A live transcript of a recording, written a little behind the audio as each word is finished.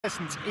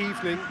Pleasant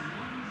evening.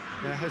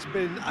 There has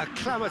been a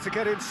clamour to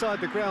get inside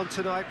the ground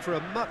tonight for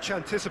a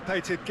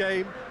much-anticipated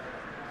game.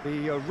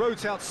 The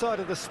roads outside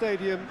of the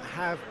stadium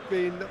have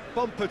been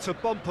bumper to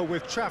bumper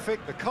with traffic.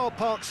 The car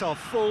parks are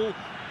full.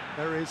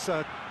 There is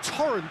a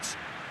torrent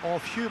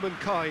of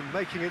humankind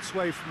making its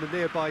way from the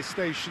nearby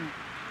station,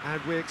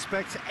 and we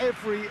expect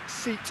every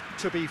seat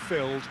to be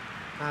filled.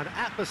 An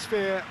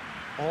atmosphere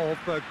of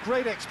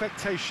great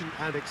expectation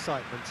and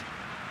excitement.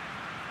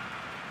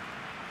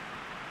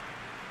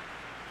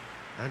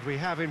 And we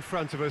have in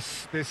front of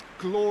us this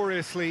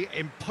gloriously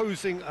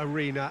imposing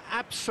arena,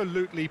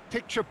 absolutely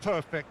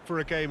picture-perfect for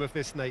a game of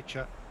this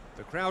nature.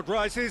 The crowd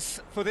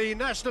rises for the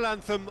national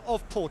anthem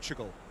of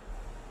Portugal.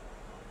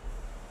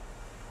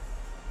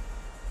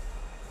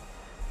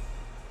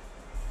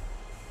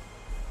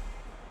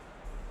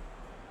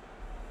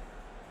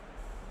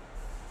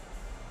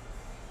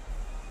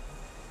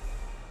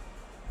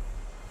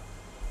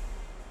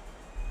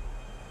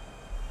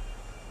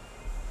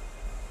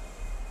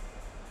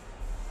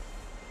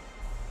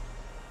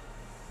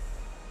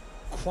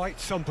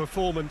 Quite some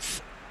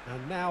performance,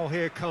 and now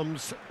here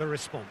comes the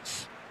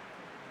response.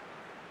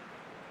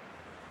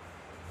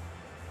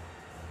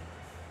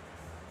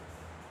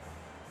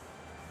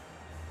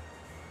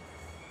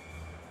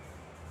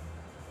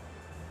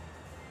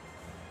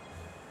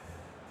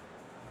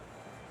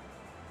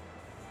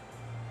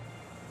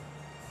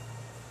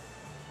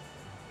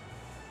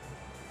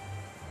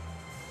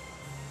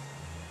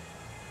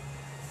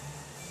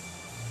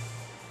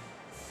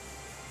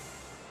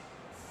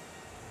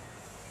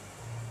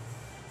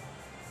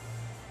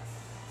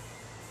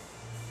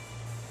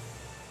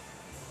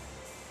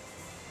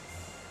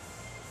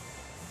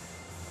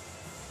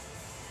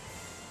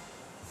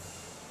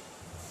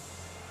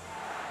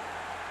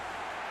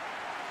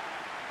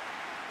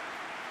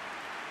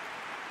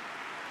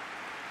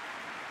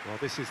 Well,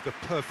 this is the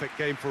perfect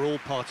game for all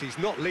parties,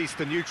 not least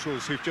the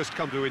neutrals who've just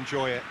come to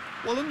enjoy it.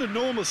 Well, under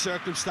normal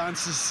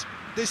circumstances,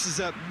 this is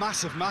a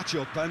massive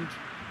matchup, and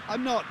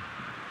I'm not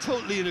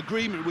totally in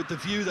agreement with the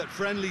view that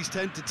friendlies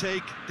tend to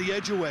take the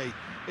edge away.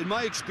 In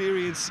my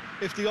experience,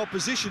 if the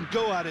opposition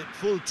go at it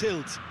full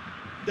tilt,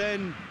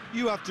 then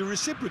you have to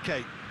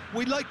reciprocate.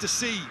 We'd like to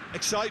see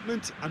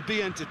excitement and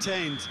be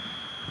entertained,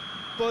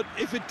 but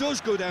if it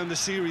does go down the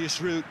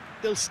serious route,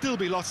 there'll still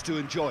be lots to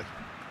enjoy.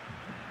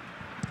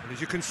 As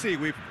you can see,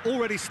 we've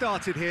already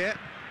started here.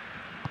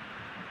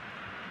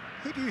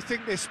 Who do you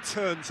think this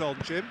turns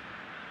on, Jim?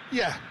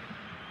 Yeah,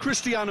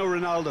 Cristiano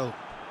Ronaldo.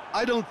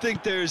 I don't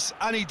think there's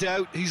any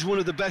doubt he's one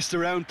of the best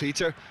around,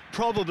 Peter.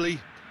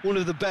 Probably one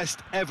of the best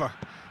ever.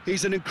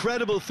 He's an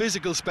incredible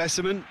physical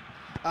specimen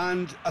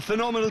and a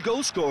phenomenal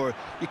goal scorer.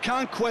 You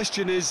can't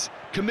question his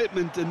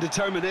commitment and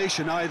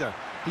determination either.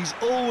 He's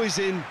always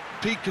in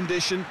peak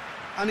condition,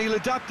 and he'll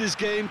adapt his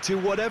game to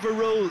whatever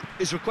role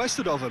is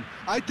requested of him.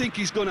 I think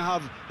he's going to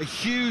have a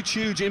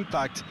huge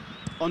impact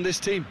on this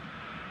team.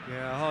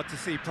 Yeah, hard to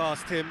see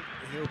past him.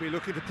 He'll be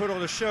looking to put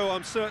on a show,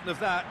 I'm certain of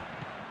that.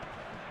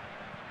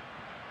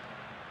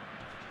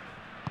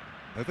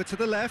 Over to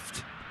the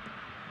left.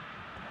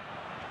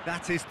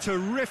 That is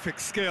terrific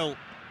skill.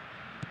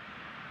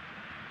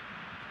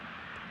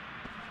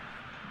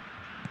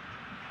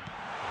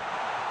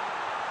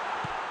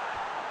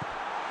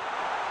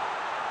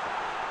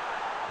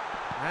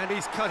 And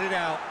he's cut it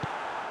out.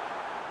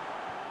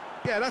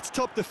 Yeah, that's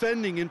top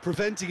defending and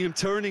preventing him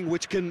turning,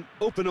 which can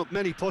open up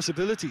many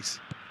possibilities.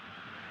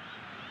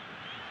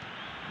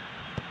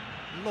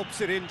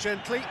 Lobs it in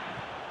gently.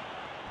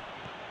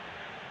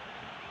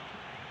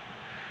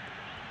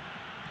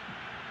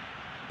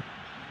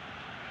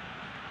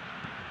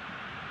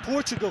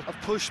 Portugal have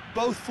pushed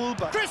both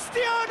fullbacks.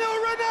 Cristiano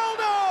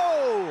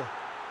Ronaldo!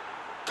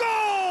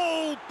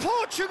 Goal!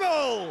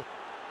 Portugal!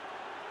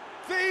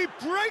 The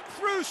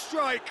breakthrough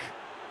strike!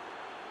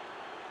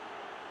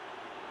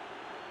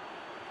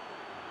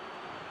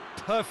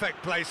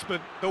 Perfect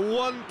placement, the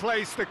one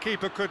place the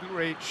keeper couldn't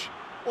reach.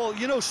 Well,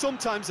 you know,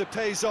 sometimes it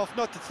pays off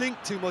not to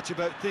think too much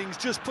about things,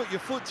 just put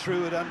your foot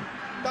through it, and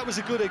that was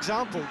a good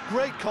example.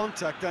 Great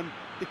contact, and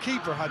the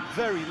keeper had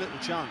very little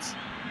chance.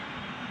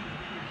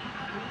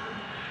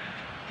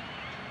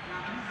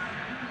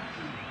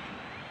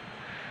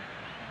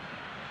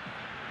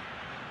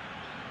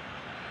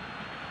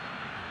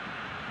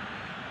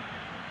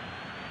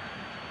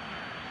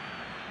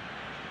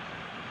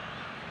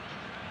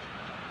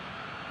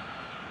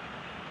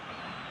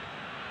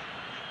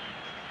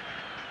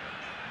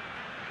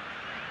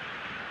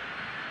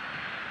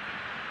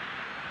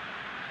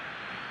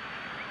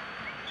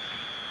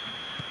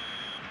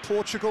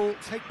 Portugal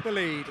take the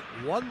lead,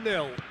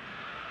 1-0.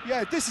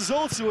 Yeah, this is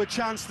also a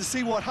chance to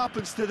see what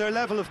happens to their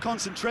level of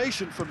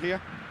concentration from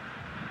here.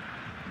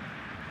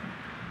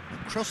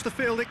 Across the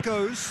field it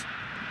goes.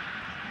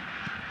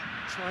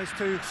 Tries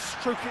to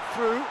stroke it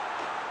through.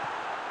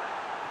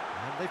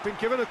 And they've been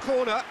given a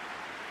corner.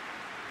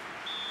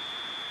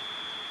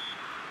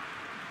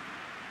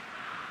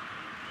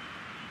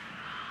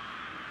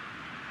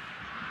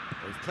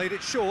 They've played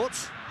it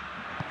short.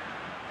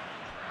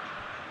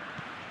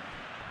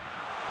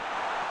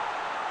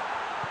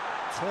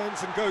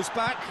 Turns and goes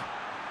back.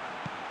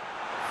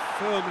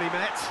 Firmly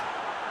met.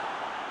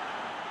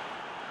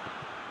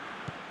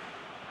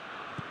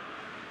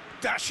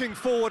 Dashing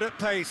forward at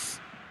pace.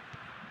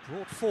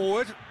 Brought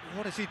forward.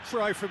 What does he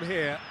try from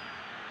here?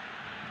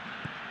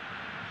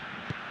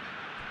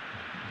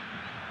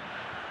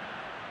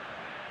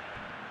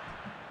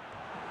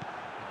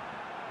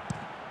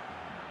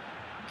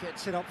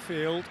 Gets it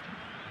upfield.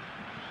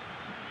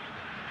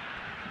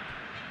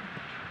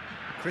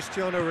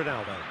 Cristiano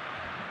Ronaldo.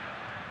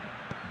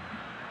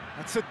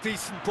 That's a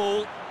decent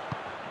ball.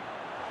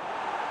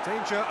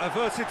 Danger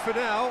averted for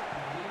now.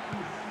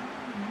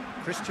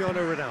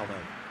 Cristiano Ronaldo.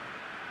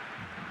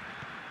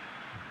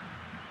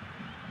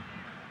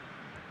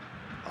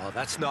 Oh,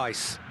 that's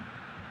nice.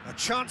 A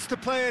chance to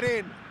play it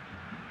in.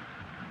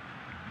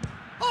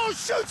 Oh,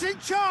 shooting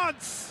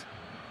chance!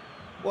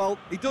 Well,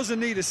 he doesn't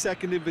need a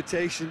second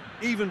invitation,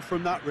 even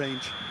from that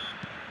range.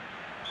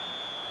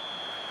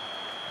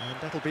 And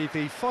that'll be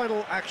the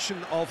final action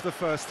of the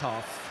first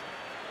half.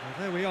 Well,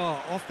 there we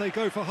are, off they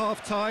go for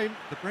half-time.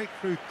 The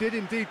breakthrough did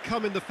indeed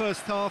come in the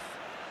first half,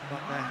 but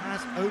there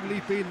has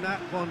only been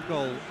that one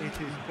goal.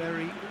 It is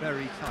very,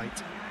 very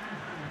tight.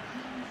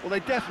 Well,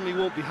 they definitely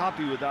won't be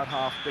happy with that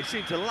half. They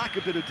seem to lack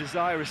a bit of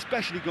desire,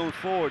 especially going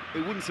forward. It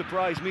wouldn't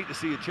surprise me to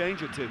see a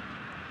change or two.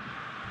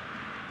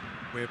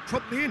 We're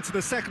promptly into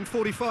the second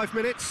 45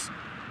 minutes.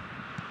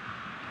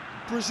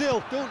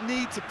 Brazil don't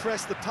need to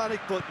press the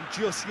panic button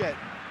just yet.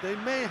 They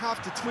may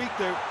have to tweak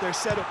their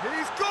setup.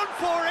 He's gone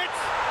for it!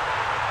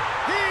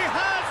 He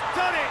has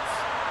done it!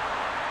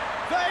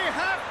 They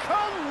have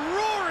come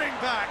roaring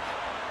back!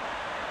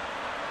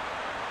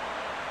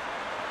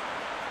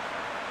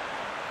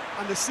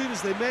 And as soon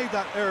as they made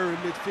that error in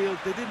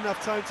midfield, they didn't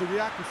have time to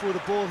react before the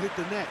ball hit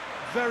the net.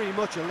 Very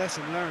much a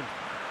lesson learned.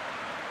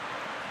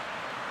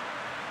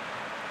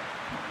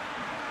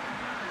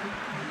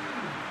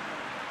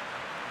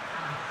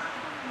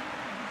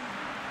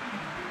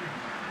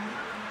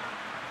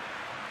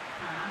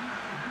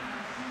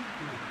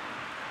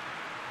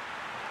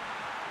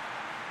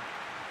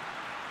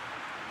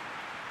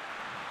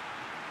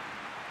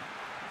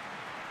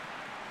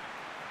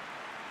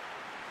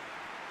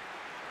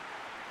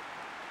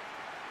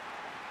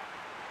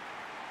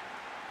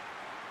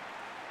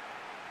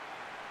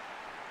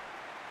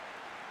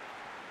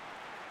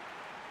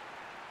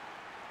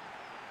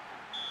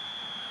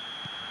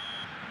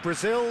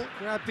 Brazil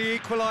grab the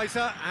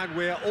equaliser and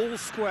we're all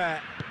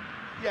square.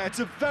 Yeah, it's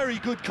a very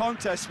good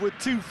contest with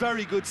two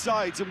very good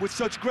sides, and with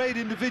such great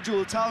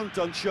individual talent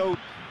on show,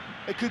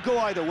 it could go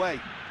either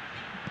way.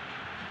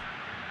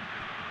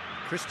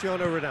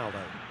 Cristiano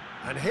Ronaldo.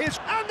 And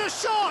the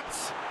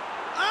shot!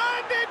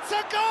 And it's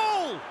a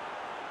goal!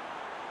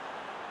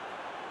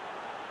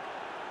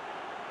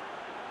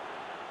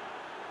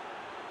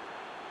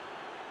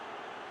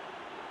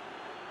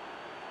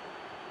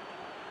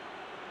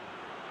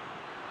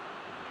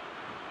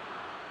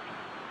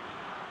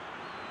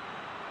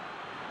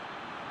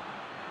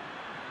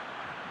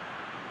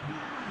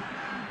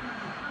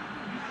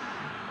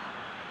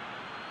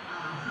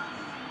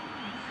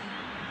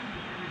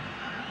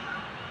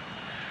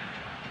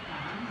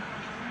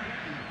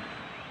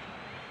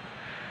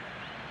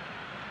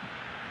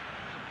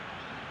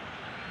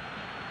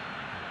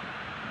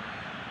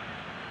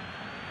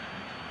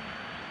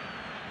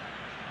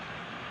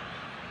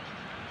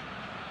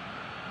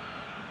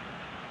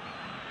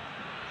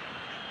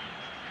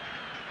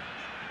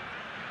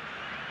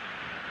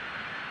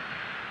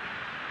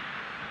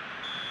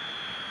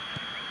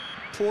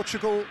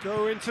 Portugal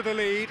go into the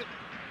lead.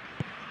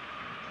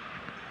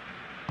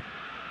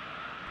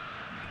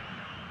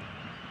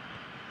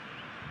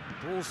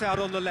 Ball's out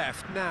on the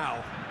left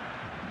now.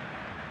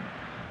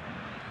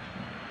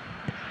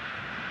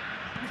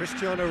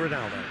 Cristiano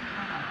Ronaldo.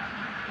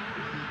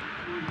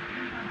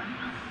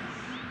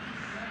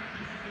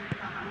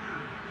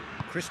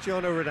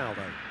 Cristiano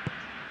Ronaldo.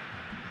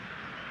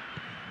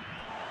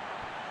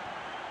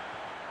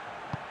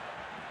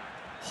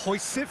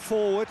 Hoists it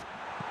forward.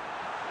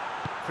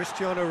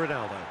 Cristiano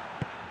Ronaldo.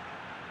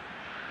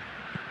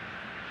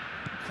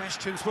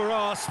 Questions were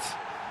asked,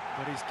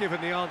 but he's given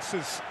the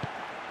answers.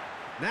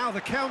 Now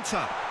the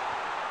counter.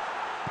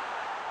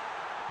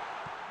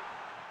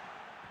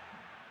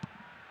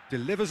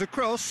 Delivers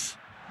across.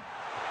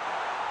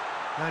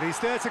 And he's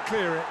there to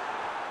clear it.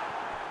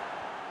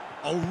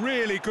 Oh,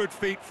 really good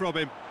feet from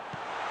him.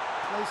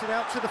 Plays it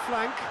out to the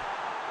flank.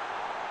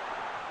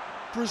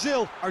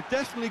 Brazil are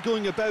definitely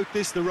going about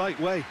this the right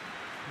way.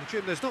 Well,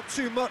 Jim, there's not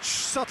too much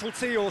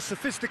subtlety or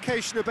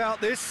sophistication about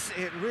this.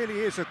 It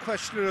really is a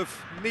question of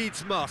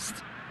needs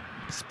must.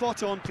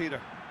 Spot on, Peter.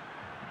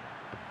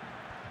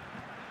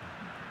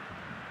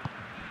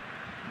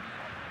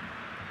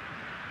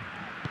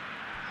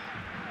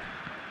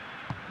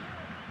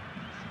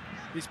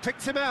 He's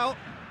picked him out.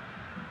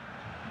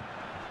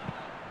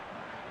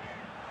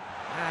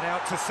 And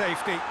out to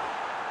safety.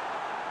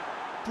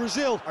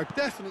 Brazil are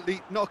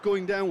definitely not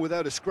going down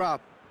without a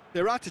scrap.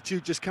 Their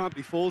attitude just can't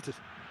be faulted.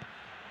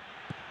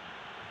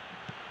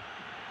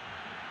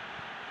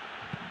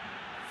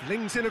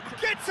 Flings in a...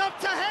 Gets up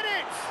to head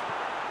it!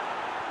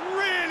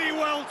 Really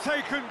well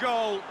taken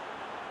goal.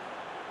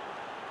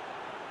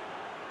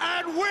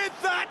 And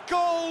with that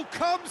goal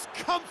comes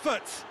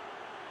comfort.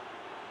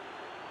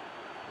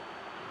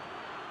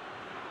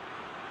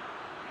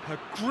 A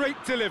great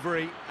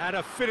delivery and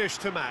a finish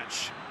to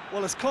match.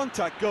 Well, as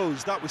contact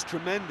goes, that was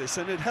tremendous,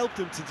 and it helped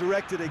him to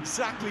direct it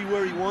exactly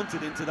where he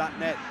wanted into that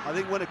net. I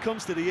think when it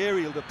comes to the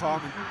aerial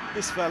department,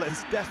 this fella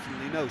is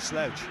definitely no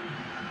slouch.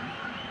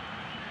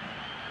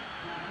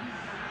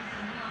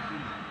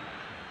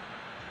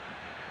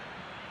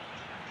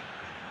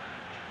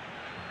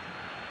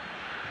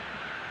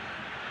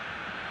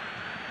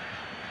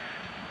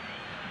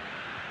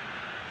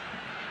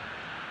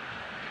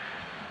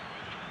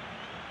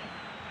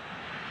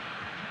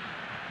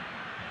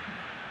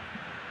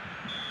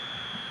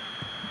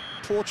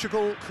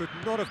 Portugal could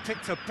not have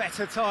picked a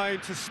better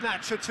time to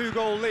snatch a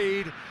two-goal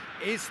lead.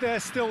 Is there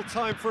still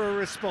time for a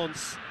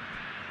response?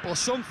 Well,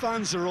 some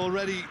fans are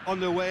already on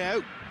their way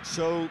out,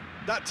 so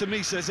that to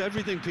me says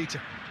everything,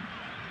 Peter.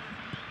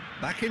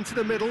 Back into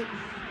the middle.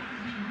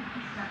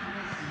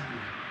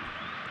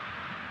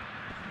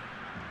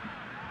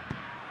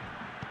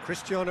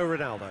 Cristiano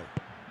Ronaldo.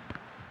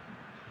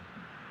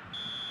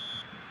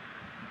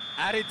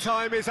 Added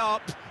time is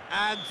up,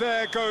 and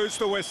there goes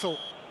the whistle.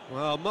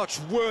 Well, much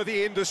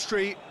worthy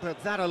industry,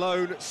 but that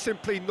alone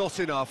simply not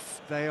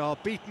enough. They are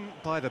beaten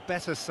by the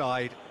better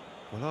side.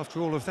 Well,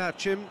 after all of that,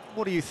 Jim,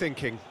 what are you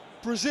thinking?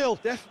 Brazil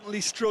definitely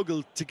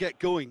struggled to get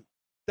going.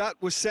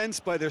 That was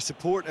sensed by their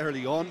support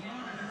early on,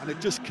 and it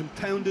just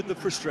compounded the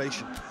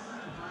frustration.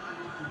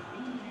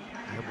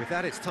 And with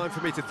that, it's time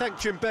for me to thank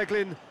Jim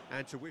Beglin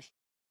and to wish...